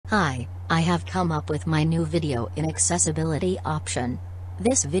Hi, I have come up with my new video in accessibility option.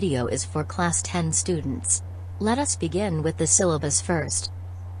 This video is for class 10 students. Let us begin with the syllabus first.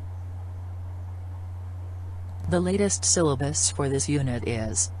 The latest syllabus for this unit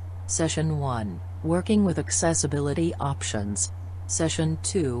is Session 1, Working with Accessibility Options. Session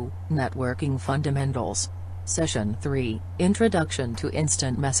 2, Networking Fundamentals. Session 3, Introduction to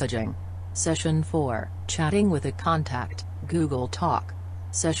Instant Messaging. Session 4, Chatting with a Contact, Google Talk.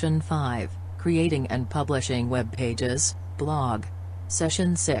 Session 5, Creating and Publishing Web Pages, Blog.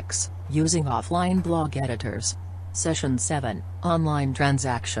 Session 6, Using Offline Blog Editors. Session 7, Online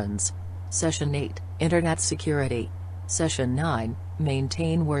Transactions. Session 8, Internet Security. Session 9,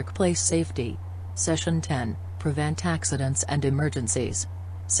 Maintain Workplace Safety. Session 10, Prevent Accidents and Emergencies.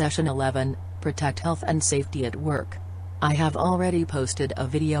 Session 11, Protect Health and Safety at Work. I have already posted a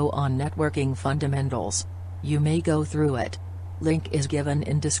video on networking fundamentals. You may go through it. Link is given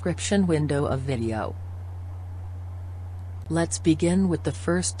in description window of video. Let's begin with the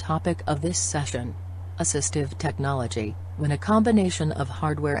first topic of this session. Assistive technology, when a combination of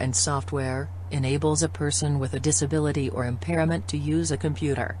hardware and software enables a person with a disability or impairment to use a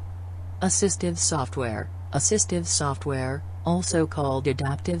computer. Assistive software. Assistive software, also called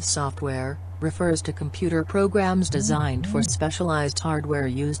adaptive software, refers to computer programs designed for specialized hardware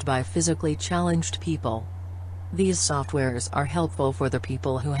used by physically challenged people. These softwares are helpful for the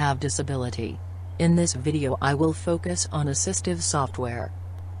people who have disability. In this video I will focus on assistive software.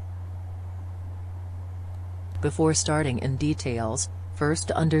 Before starting in details, first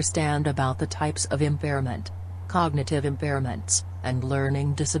understand about the types of impairment, cognitive impairments, and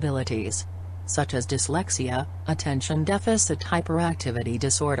learning disabilities, such as dyslexia, attention deficit hyperactivity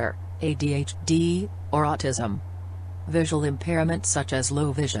disorder, ADHD, or autism. Visual impairment such as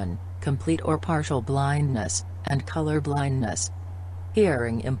low vision, complete or partial blindness, and color blindness.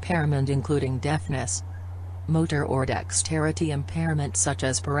 Hearing impairment including deafness. Motor or dexterity impairment such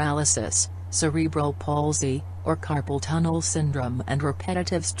as paralysis, cerebral palsy, or carpal tunnel syndrome and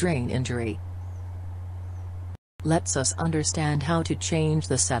repetitive strain injury. Let's us understand how to change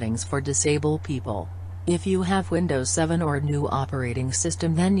the settings for disabled people. If you have Windows 7 or new operating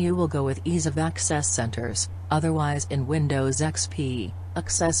system, then you will go with Ease of Access Centers, otherwise in Windows XP.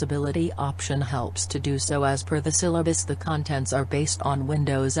 Accessibility option helps to do so. As per the syllabus, the contents are based on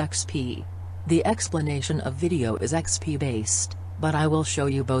Windows XP. The explanation of video is XP based, but I will show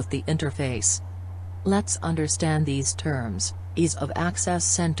you both the interface. Let's understand these terms. Ease of Access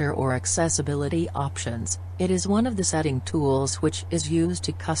Center or accessibility options. It is one of the setting tools which is used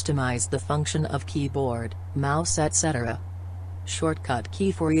to customize the function of keyboard, mouse, etc. Shortcut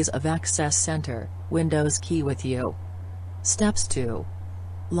key for Ease of Access Center, Windows key with you. Steps 2.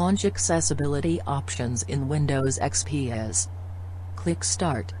 Launch accessibility options in Windows XP is: click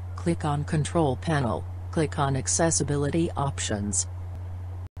Start, click on Control Panel, click on Accessibility Options.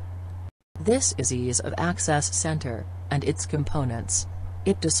 This is Ease of Access Center, and its components.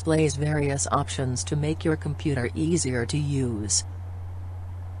 It displays various options to make your computer easier to use.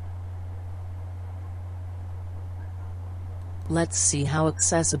 Let's see how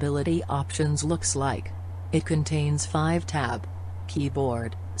accessibility options looks like. It contains 5 tabs: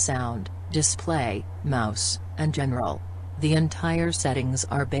 keyboard, sound, display, mouse, and general. The entire settings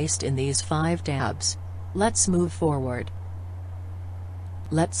are based in these 5 tabs. Let's move forward.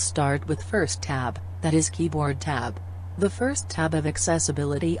 Let's start with first tab, that is keyboard tab. The first tab of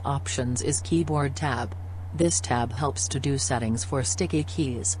accessibility options is keyboard tab. This tab helps to do settings for sticky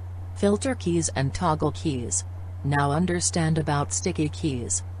keys, filter keys and toggle keys. Now understand about sticky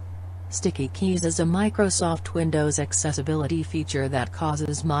keys. Sticky keys is a Microsoft Windows accessibility feature that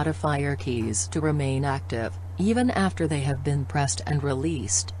causes modifier keys to remain active, even after they have been pressed and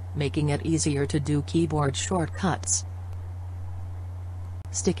released, making it easier to do keyboard shortcuts.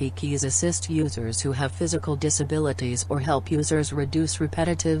 Sticky keys assist users who have physical disabilities or help users reduce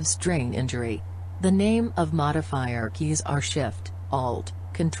repetitive strain injury. The name of modifier keys are Shift, Alt,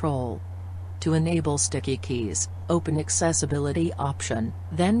 Control. To enable sticky keys, open Accessibility option,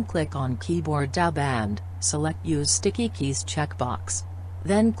 then click on Keyboard tab and select Use Sticky Keys checkbox.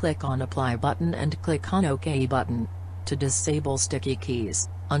 Then click on Apply button and click on OK button. To disable sticky keys,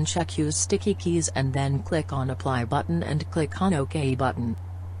 uncheck Use Sticky Keys and then click on Apply button and click on OK button.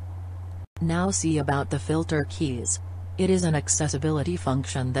 Now see about the filter keys. It is an accessibility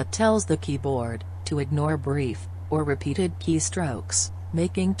function that tells the keyboard to ignore brief or repeated keystrokes,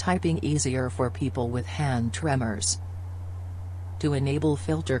 making typing easier for people with hand tremors. To enable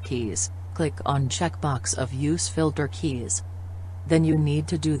filter keys, click on checkbox of Use Filter Keys. Then you need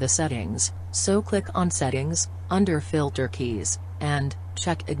to do the settings, so click on Settings, under Filter Keys, and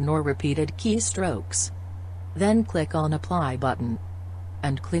check Ignore repeated keystrokes. Then click on Apply button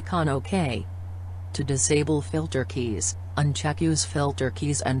and click on OK. To disable filter keys, uncheck Use filter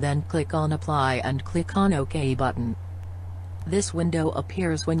keys and then click on Apply and click on OK button. This window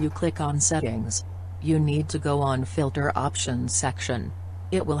appears when you click on Settings. You need to go on Filter Options section.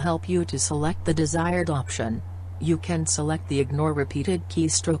 It will help you to select the desired option. You can select the Ignore repeated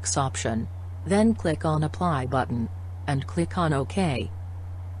keystrokes option. Then click on Apply button and click on OK.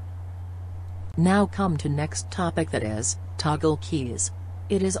 Now come to next topic, that is toggle keys.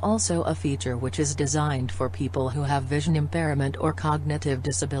 It is also a feature which is designed for people who have vision impairment or cognitive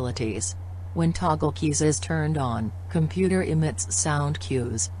disabilities. When toggle keys is turned on, computer emits sound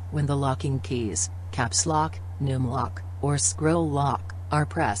cues. When the locking keys, caps lock, num lock, or scroll lock, are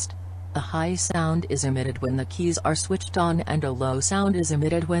pressed. A high sound is emitted when the keys are switched on and a low sound is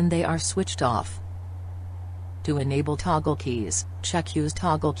emitted when they are switched off. To enable toggle keys, check Use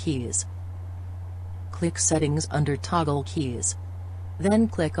toggle keys. Click Settings under Toggle keys. Then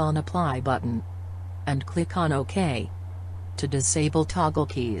click on Apply button and click on OK. To disable toggle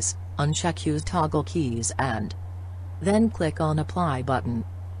keys, uncheck Use toggle keys and then click on Apply button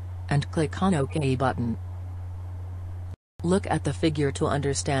and click on OK button. Look at the figure to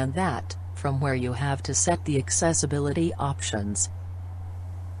understand that, from where you have to set the accessibility options.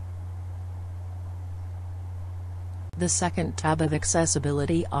 The second tab of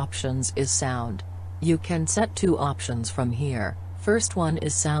accessibility options is sound. You can set two options from here. First one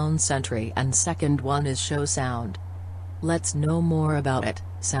is Sound Sentry and second one is Show Sound. Let's know more about it.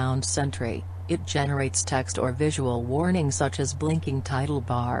 Sound Sentry. It generates text or visual warnings such as blinking title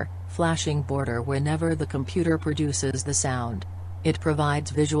bar, flashing border whenever the computer produces the sound. It provides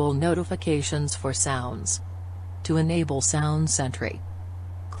visual notifications for sounds. To enable Sound Sentry,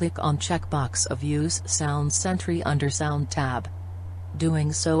 click on checkbox of Use Sound Sentry under Sound tab.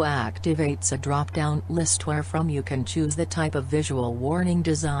 Doing so activates a drop-down list wherefrom you can choose the type of visual warning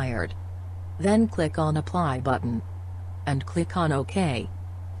desired. Then click on Apply button and click on OK.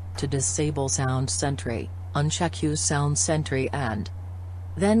 To disable Sound Sentry, uncheck Use Sound Sentry and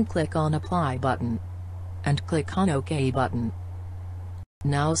then click on Apply button and click on OK button.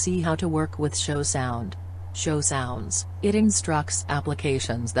 Now see how to work with Show Sound. Show Sounds. It instructs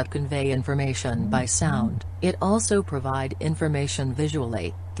applications that convey information by sound. It also provides information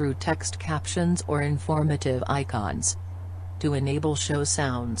visually, through text captions or informative icons. To enable Show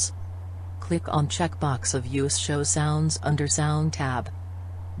Sounds, click on checkbox of Use Show Sounds under Sound tab.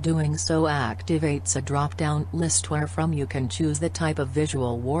 Doing so activates a drop-down list wherefrom you can choose the type of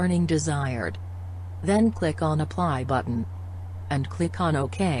visual warning desired. Then click on Apply button and click on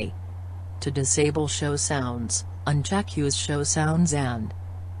OK. To disable Show Sounds, uncheck Use Show Sounds and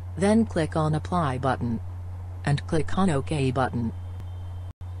then click on Apply button and click on OK button.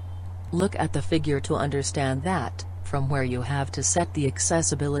 Look at the figure to understand that, from where you have to set the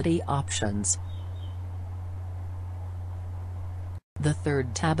accessibility options. The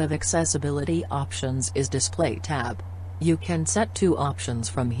third tab of accessibility options is Display tab. You can set two options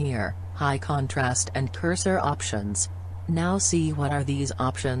from here, High Contrast and Cursor options. Now see what are these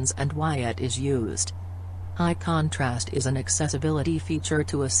options and why it is used. High Contrast is an accessibility feature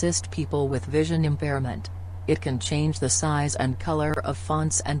to assist people with vision impairment. It can change the size and color of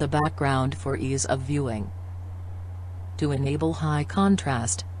fonts and the background for ease of viewing. To enable High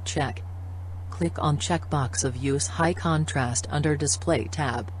Contrast, click on checkbox of Use High Contrast under Display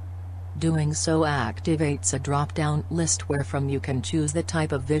tab. Doing so activates a drop-down list wherefrom you can choose the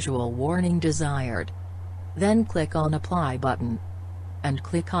type of visual warning desired. Then click on Apply button and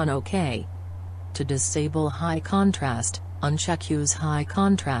click on OK. To disable High Contrast, uncheck Use High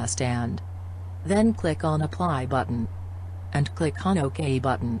Contrast and then click on Apply button and click on OK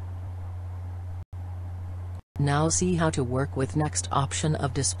button. Now see how to work with next option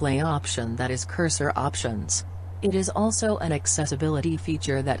of display option, that is cursor options. It is also an accessibility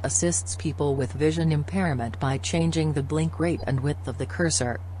feature that assists people with vision impairment by changing the blink rate and width of the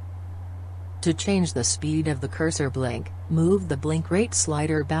cursor. To change the speed of the cursor blink, move the blink rate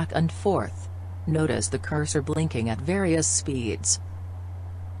slider back and forth. Notice the cursor blinking at various speeds.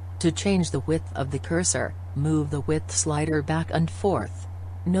 To change the width of the cursor, move the width slider back and forth.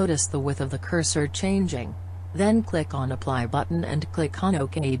 Notice the width of the cursor changing. Then click on Apply button and click on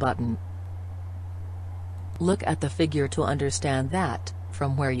OK button. Look at the figure to understand that,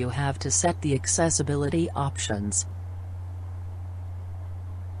 from where you have to set the accessibility options.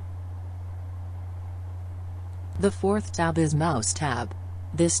 The fourth tab is Mouse tab.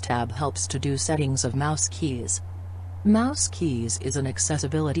 This tab helps to do settings of mouse keys. Mouse keys is an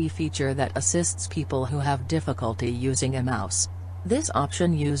accessibility feature that assists people who have difficulty using a mouse. This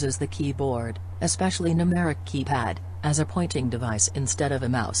option uses the keyboard, especially numeric keypad, as a pointing device instead of a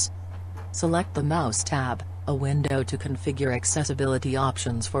mouse. Select the Mouse tab. A window to configure accessibility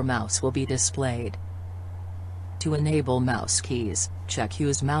options for mouse will be displayed. To enable mouse keys, check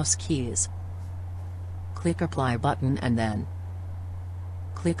Use Mouse Keys. Click Apply button and then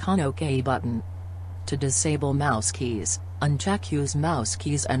click on OK button. To disable mouse keys, uncheck Use Mouse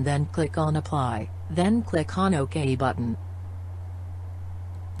Keys and then click on Apply, then click on OK button.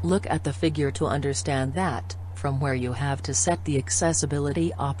 Look at the figure to understand that, from where you have to set the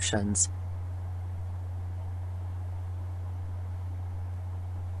accessibility options.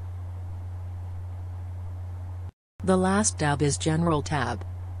 The last tab is General tab.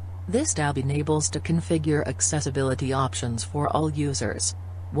 This tab enables to configure accessibility options for all users.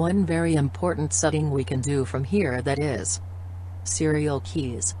 One very important setting we can do from here, that is serial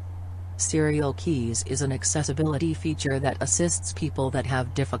keys. Serial keys is an accessibility feature that assists people that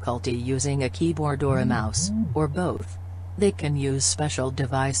have difficulty using a keyboard or a mouse, or both. They can use special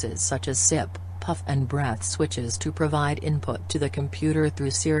devices such as sip, puff and breath switches to provide input to the computer through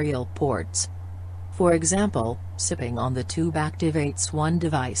serial ports. For example, sipping on the tube activates one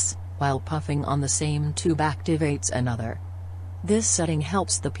device, while puffing on the same tube activates another. This setting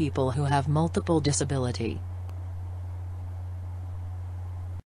helps the people who have multiple disability.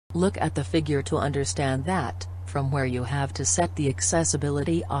 Look at the figure to understand that, from where you have to set the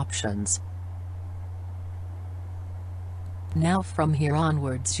accessibility options. Now from here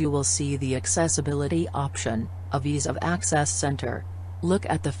onwards you will see the accessibility option, of Ease of Access Center. Look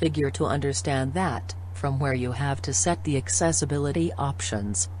at the figure to understand that, from where you have to set the accessibility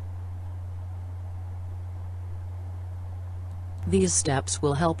options. These steps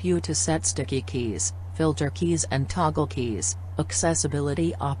will help you to set sticky keys, filter keys and toggle keys,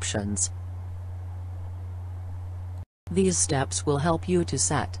 accessibility options. These steps will help you to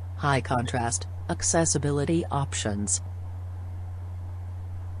set high contrast accessibility options.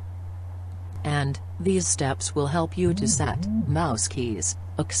 And these steps will help you to set mouse keys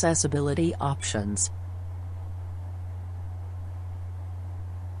accessibility options.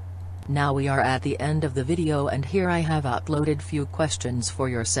 Now we are at the end of the video and here I have uploaded few questions for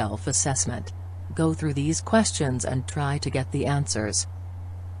your self-assessment. Go through these questions and try to get the answers.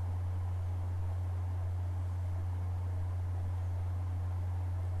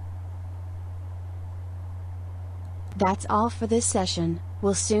 That's all for this session.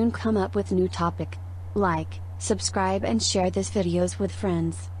 We'll soon come up with new topic. Like, subscribe and share this videos with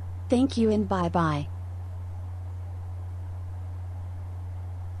friends. Thank you and bye bye.